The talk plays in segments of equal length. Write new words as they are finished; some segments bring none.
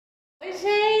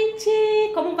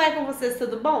Como vai com vocês?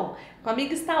 Tudo bom?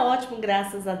 Comigo está ótimo,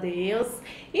 graças a Deus.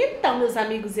 Então, meus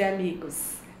amigos e amigas,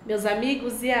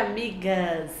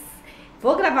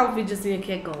 vou gravar um videozinho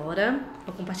aqui agora,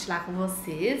 vou compartilhar com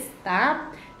vocês,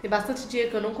 tá? Tem bastante dia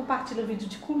que eu não compartilho vídeo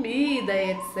de comida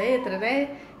e etc, né?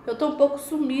 Eu tô um pouco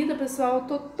sumida, pessoal, eu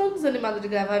tô tão desanimada de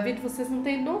gravar vídeo, vocês não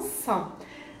têm noção.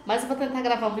 Mas eu vou tentar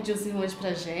gravar um videozinho hoje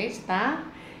pra gente, tá?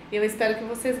 Eu espero que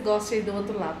vocês gostem aí do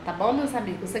outro lado, tá bom, meus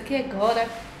amigos? Aqui agora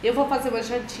eu vou fazer uma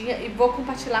jantinha e vou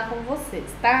compartilhar com vocês,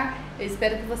 tá? Eu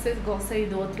espero que vocês gostem aí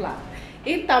do outro lado.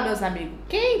 Então, meus amigos,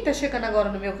 quem tá chegando agora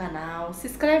no meu canal, se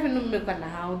inscreve no meu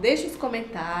canal, deixa os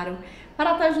comentários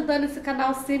para estar ajudando esse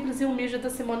canal simples e humilde da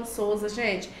Simone Souza,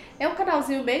 gente. É um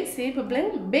canalzinho bem simples,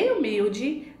 bem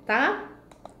humilde, tá?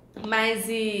 Mas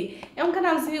é um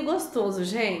canalzinho gostoso,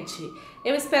 gente.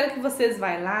 Eu espero que vocês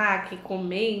vão lá, que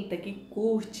comenta, que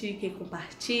curte, que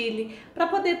compartilhe, para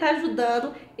poder estar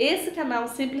ajudando esse canal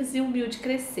simples e humilde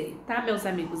crescer, tá, meus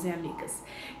amigos e amigas?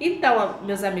 Então,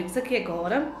 meus amigos, aqui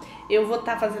agora eu vou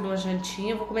estar fazendo uma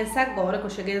jantinha, vou começar agora, que eu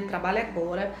cheguei no trabalho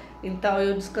agora, então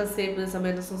eu descansei mais ou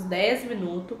menos uns 10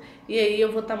 minutos, e aí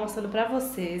eu vou estar mostrando pra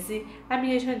vocês a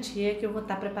minha jantinha que eu vou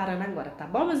estar preparando agora, tá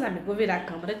bom, meus amigos? Vou virar a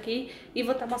câmera aqui e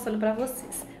vou estar mostrando pra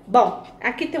vocês. Bom,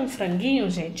 aqui tem um franguinho,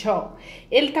 gente, ó.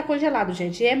 Ele tá congelado,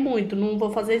 gente, e é muito, não vou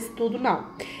fazer isso tudo, não.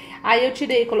 Aí eu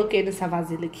tirei e coloquei nessa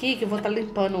vasilha aqui, que eu vou estar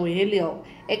limpando ele, ó.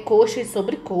 É coxa e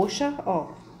sobrecoxa, ó.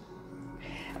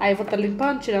 Aí eu vou estar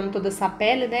limpando, tirando toda essa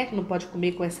pele, né, que não pode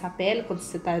comer com essa pele quando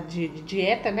você tá de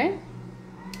dieta, né.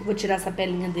 Vou tirar essa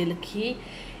pelinha dele aqui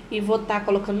e vou estar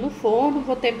colocando no forno,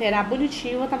 vou temperar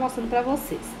bonitinho e vou estar mostrando pra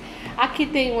vocês. Aqui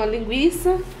tem uma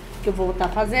linguiça que eu vou estar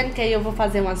fazendo, que aí eu vou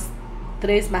fazer umas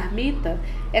 3 marmitas.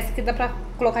 Essa aqui dá pra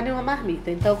colocar em uma marmita,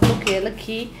 então eu coloquei ela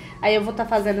aqui. Aí eu vou estar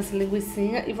fazendo essa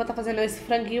linguicinha e vou estar fazendo esse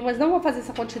franguinho, mas não vou fazer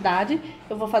essa quantidade.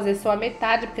 Eu vou fazer só a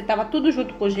metade, porque tava tudo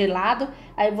junto congelado.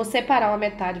 Aí eu vou separar uma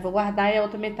metade, vou guardar, e a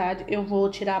outra metade eu vou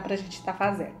tirar pra gente estar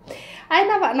fazendo. Aí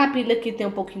na pilha aqui tem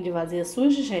um pouquinho de vasilha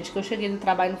suja, gente, que eu cheguei no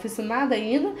trabalho e não fiz nada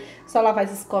ainda. Só lavar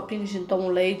esses copinhos de tomo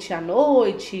leite à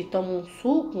noite, tomo um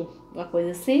suco, uma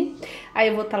coisa assim. Aí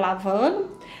eu vou estar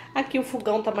lavando. Aqui o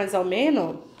fogão tá mais ou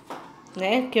menos,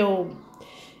 né, que eu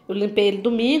limpei ele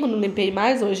domingo, não limpei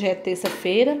mais, hoje é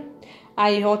terça-feira.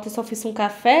 Aí ontem só fiz um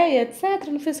café e etc,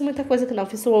 não fiz muita coisa aqui não,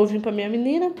 fiz um ovinho pra minha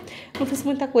menina, não fiz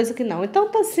muita coisa aqui não.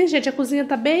 Então tá assim, gente, a cozinha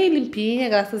tá bem limpinha,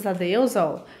 graças a Deus,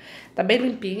 ó, tá bem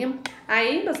limpinha.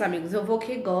 Aí, meus amigos, eu vou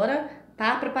aqui agora,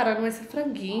 tá, preparando esse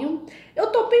franguinho. Eu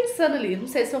tô pensando ali, não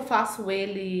sei se eu faço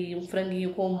ele, um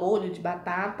franguinho com molho de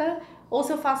batata, ou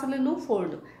se eu faço ele no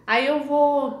forno. Aí eu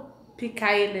vou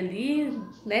picar ele ali,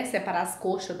 né, separar as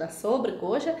coxas da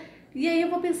sobrecoxa, e aí eu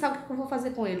vou pensar o que eu vou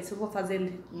fazer com ele, se eu vou fazer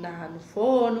ele no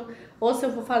forno, ou se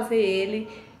eu vou fazer ele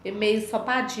meio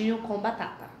sopadinho com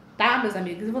batata, tá, meus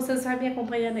amigos? E vocês vão me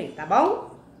acompanhando aí, tá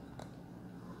bom?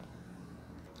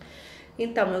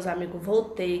 Então, meus amigos,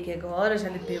 voltei aqui agora, já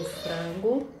limpei o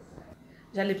frango.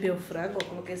 Eu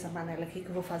coloquei essa panela aqui, que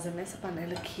eu vou fazer nessa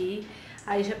panela aqui.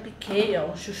 Aí já piquei, ó,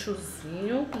 um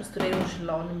chuchuzinho, misturei um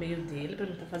giló no meio dele, pra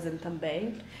não estar fazendo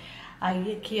também.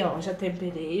 Aí aqui, ó, já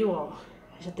temperei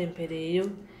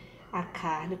a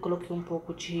carne, coloquei um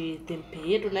pouco de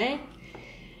tempero, né?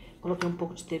 Coloquei um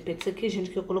pouco de tempero. Isso aqui,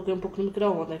 gente, que eu coloquei um pouco no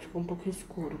micro-ondas, ficou um pouco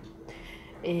escuro.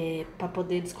 Pra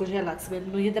poder descongelar, que senão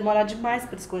não ia demorar demais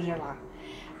pra descongelar.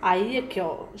 Aí aqui,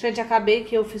 ó, gente, acabei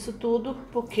que eu fiz isso tudo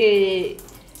porque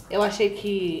eu achei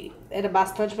que era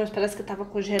bastante, mas parece que tava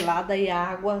congelada e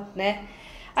água, né?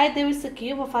 Aí deu isso aqui,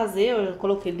 eu vou fazer, eu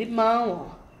coloquei limão,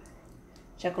 ó.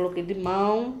 Já coloquei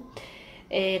limão,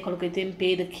 coloquei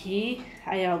tempero aqui.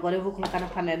 Aí, ó, agora eu vou colocar na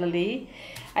panela ali.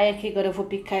 Aí aqui agora eu vou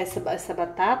picar essa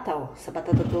batata, ó, essa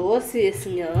batata doce, esse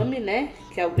inhame, né?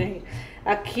 Que alguém...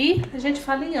 Aqui a gente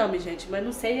fala inhame, gente, mas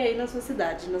não sei aí na sua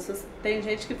cidade. Tem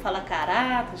gente que fala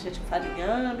cará, tem gente que fala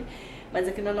inhame, mas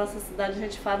aqui na nossa cidade a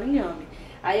gente fala inhame.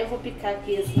 Aí eu vou picar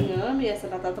aqui esse inhame e essa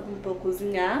batata pra eu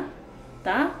cozinhar,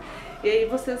 tá? E aí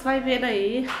vocês vão ver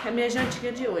aí a minha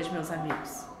jantinha de hoje, meus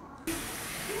amigos.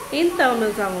 Então,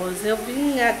 meus amores, eu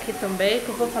vim aqui também, que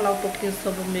eu vou falar um pouquinho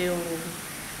sobre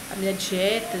a minha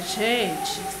dieta,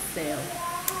 gente do céu.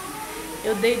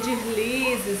 Eu dei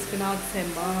deslizes final de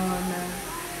semana,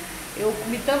 eu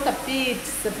comi tanta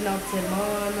pizza final de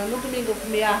semana, no domingo eu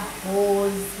comi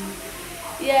arroz,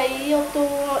 e aí eu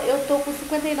tô com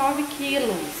 59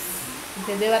 quilos,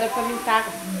 entendeu? Era pra mim estar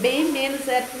bem menos,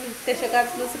 era pra mim ter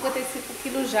chegado nos 55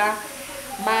 quilos já,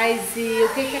 mas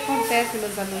o que acontece,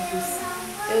 meus amigos?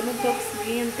 Eu não tô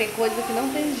conseguindo, tem coisa que não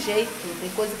tem jeito, tem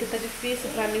coisa que tá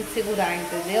difícil pra mim segurar,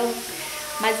 entendeu?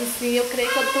 Mas assim, eu creio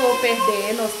que eu tô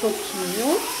perdendo aos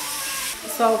pouquinhos.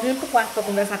 Pessoal, eu vim pro quarto pra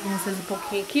conversar com vocês um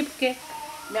pouquinho aqui, porque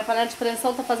minha panela de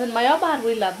pressão tá fazendo maior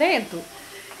barulho lá dentro.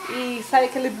 E sai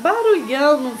aquele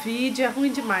barulhão no vídeo, é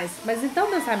ruim demais. Mas então,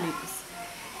 meus amigos,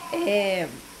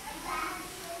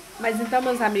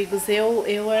 eu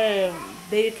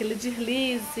dei aquele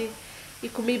deslize e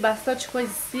comi bastante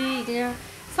coisinha.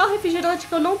 Só refrigerante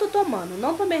que eu não tô tomando.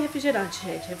 Não tomei refrigerante,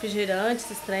 gente. Refrigerante,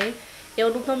 esses trem,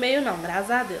 eu não tomei não, graças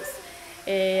a Deus.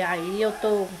 Aí eu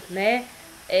tô, né,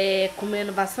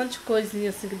 comendo bastante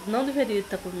coisinha assim que não deveria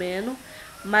estar comendo.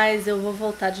 Mas eu vou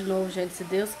voltar de novo, gente, se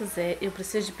Deus quiser. Eu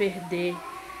preciso de perder,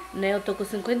 né, eu tô com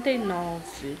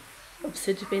 59. Eu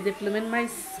preciso de perder pelo menos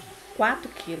mais 4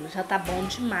 quilos. Já tá bom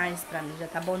demais pra mim, já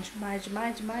tá bom demais,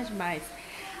 demais, demais, demais.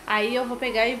 Aí eu vou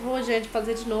pegar e vou, gente,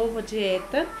 fazer de novo a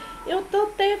dieta. Eu tô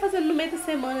até fazendo no meio da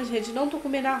semana, gente. Não tô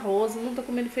comendo arroz, não tô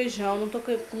comendo feijão, não tô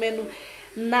comendo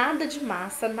nada de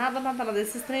massa, nada.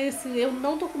 Esses treinos assim, eu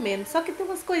não tô comendo. Só que tem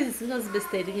umas coisinhas,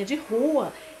 besteirinhas de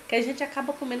rua, que a gente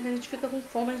acaba comendo, que a gente fica com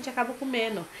fome, a gente acaba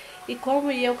comendo. E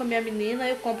como eu com a minha menina,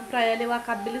 eu compro pra ela e eu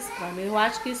acabo beliscando. Eu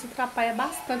acho que isso atrapalha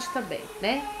bastante também,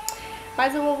 né?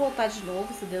 Mas eu vou voltar de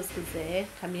novo, se Deus quiser,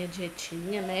 com a minha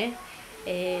dietinha, né?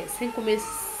 Sem comer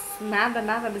nada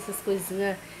dessas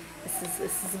coisinhas,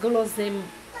 esses guloseimas.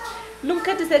 Não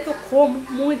quer dizer que eu como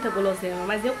muita guloseima,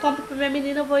 mas eu compro pra minha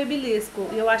menina, eu vou e belisco.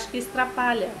 E eu acho que isso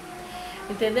atrapalha.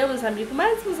 Entendeu, meus amigos?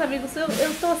 Mas, meus amigos,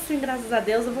 eu tô assim, graças a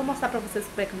Deus. Eu vou mostrar pra vocês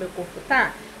como é que o meu corpo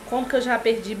tá. Como que eu já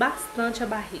perdi bastante a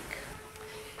barriga.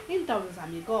 Então, meus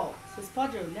amigos, ó, vocês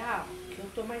podem olhar, ó, que eu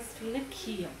tô mais fina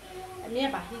aqui, ó. A minha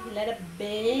barriga, ela era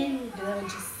bem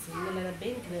grande assim, ela era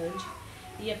bem grande.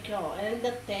 E aqui, ó, ela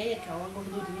ainda tem aqui, ó, uma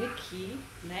gordurinha aqui,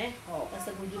 né? Ó,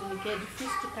 essa gordurinha aqui é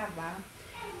difícil de cavar.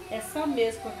 É só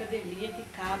mesmo com a academia que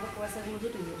cava com essa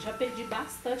gordurinha. Já perdi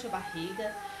bastante a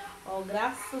barriga. Ó,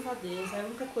 graças a Deus, é a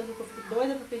única coisa que eu fico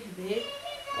doida pra perder,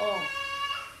 ó,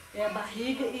 é a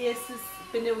barriga e esses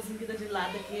pneuzinhos aqui de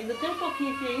lado aqui. Ainda tem um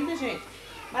pouquinho aqui ainda, gente,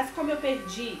 mas como eu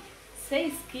perdi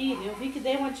 6 quilos, eu vi que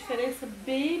deu uma diferença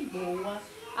bem boa.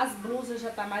 As blusas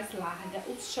já tá mais larga,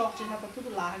 os shorts já tá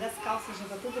tudo larga, as calças já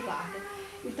tá tudo larga.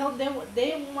 Então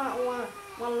deu uma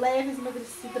leve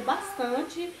emagrecida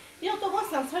bastante. E eu tô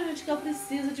gostando, sabe, gente, que eu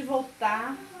preciso de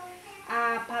voltar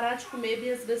a parar de comer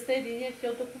minhas besteirinhas que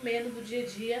eu tô comendo do dia a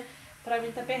dia pra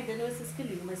mim tá perdendo esses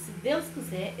quilinhos. Mas se Deus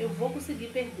quiser, eu vou conseguir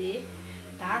perder,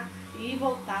 tá? E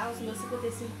voltar aos meus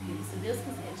 55 quilos, se Deus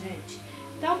quiser, gente.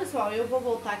 Então, pessoal, eu vou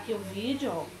voltar aqui o vídeo,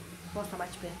 ó. Vou mostrar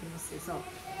mais de perto pra vocês, ó.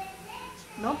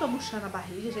 Não tô murchando a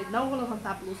barriga, gente. Não vou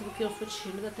levantar a blusa porque eu sou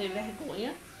tímida, tenho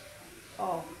vergonha.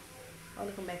 Ó,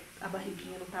 olha como é que a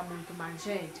barriguinha não tá muito mais,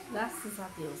 gente. Graças a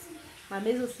Deus. Mas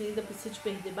mesmo assim, ainda preciso de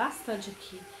perder bastante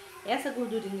aqui. Essa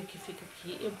gordurinha que fica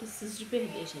aqui, eu preciso de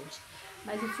perder, gente.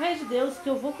 Mas em fé de Deus que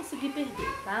eu vou conseguir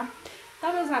perder, tá?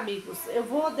 Então, meus amigos, eu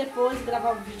vou depois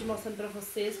gravar um vídeo mostrando pra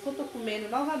vocês que eu tô comendo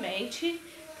novamente.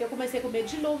 Que eu comecei a comer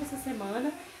de novo essa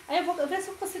semana. Aí eu vou ver se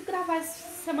eu consigo gravar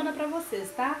essa semana pra vocês,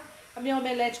 tá? A minha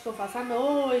omelete que eu faço à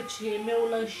noite, meu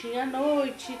lanchinho à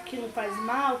noite, que não faz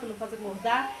mal, que não faz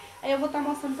engordar. Aí eu vou estar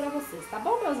mostrando pra vocês, tá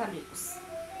bom, meus amigos?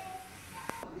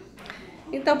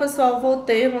 Então, pessoal,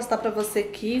 voltei a mostrar pra você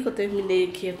aqui, que eu terminei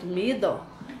aqui a comida, ó.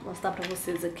 Vou mostrar pra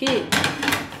vocês aqui.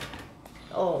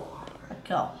 Ó,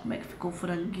 aqui, ó, como é que ficou o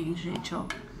franguinho, gente, ó.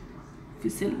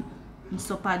 Fiz ele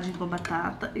ensopadinho com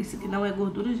batata. Esse aqui não é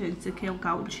gordura, gente, esse aqui é um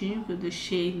caldinho que eu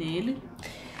deixei nele.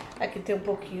 Aqui tem um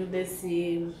pouquinho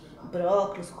desse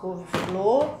brócolis,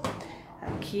 couve-flor,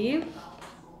 aqui.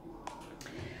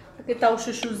 Aqui tá o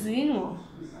chuchuzinho,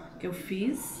 ó, que eu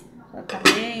fiz. Tá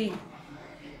bem...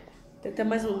 Tem até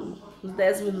mais uns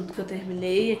 10 minutos que eu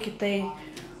terminei. Aqui tem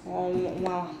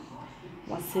uma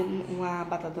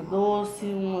batata doce,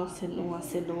 uma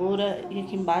cenoura. E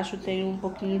aqui embaixo tem um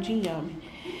pouquinho de inhame.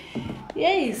 E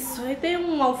é isso. Aí tem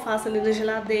um alface ali na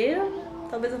geladeira.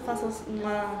 Talvez eu faça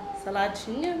uma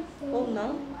saladinha ou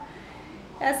não.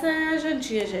 Essa é a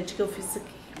jantinha, gente, que eu fiz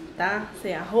aqui, tá?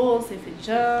 Sem arroz, sem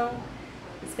feijão.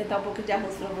 Vou esquentar um pouco de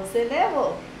arroz pra você, né,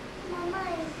 amor?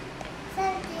 Mamãe,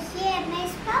 sabe dizer,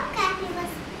 mas qual carne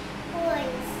você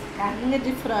pôs? Carninha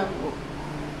de frango.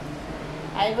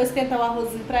 Aí eu vou esquentar o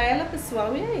arrozinho pra ela,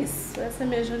 pessoal, e é isso. Essa é a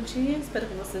minha jantinha, espero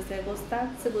que vocês tenham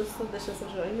gostado. Se gostou, deixa seu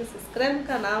joinha, se inscreve no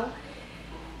canal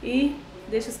e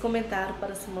deixa os comentários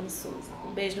para Simone Souza.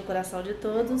 Um beijo no coração de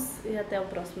todos e até o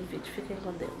próximo vídeo. Fiquem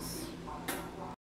com Deus.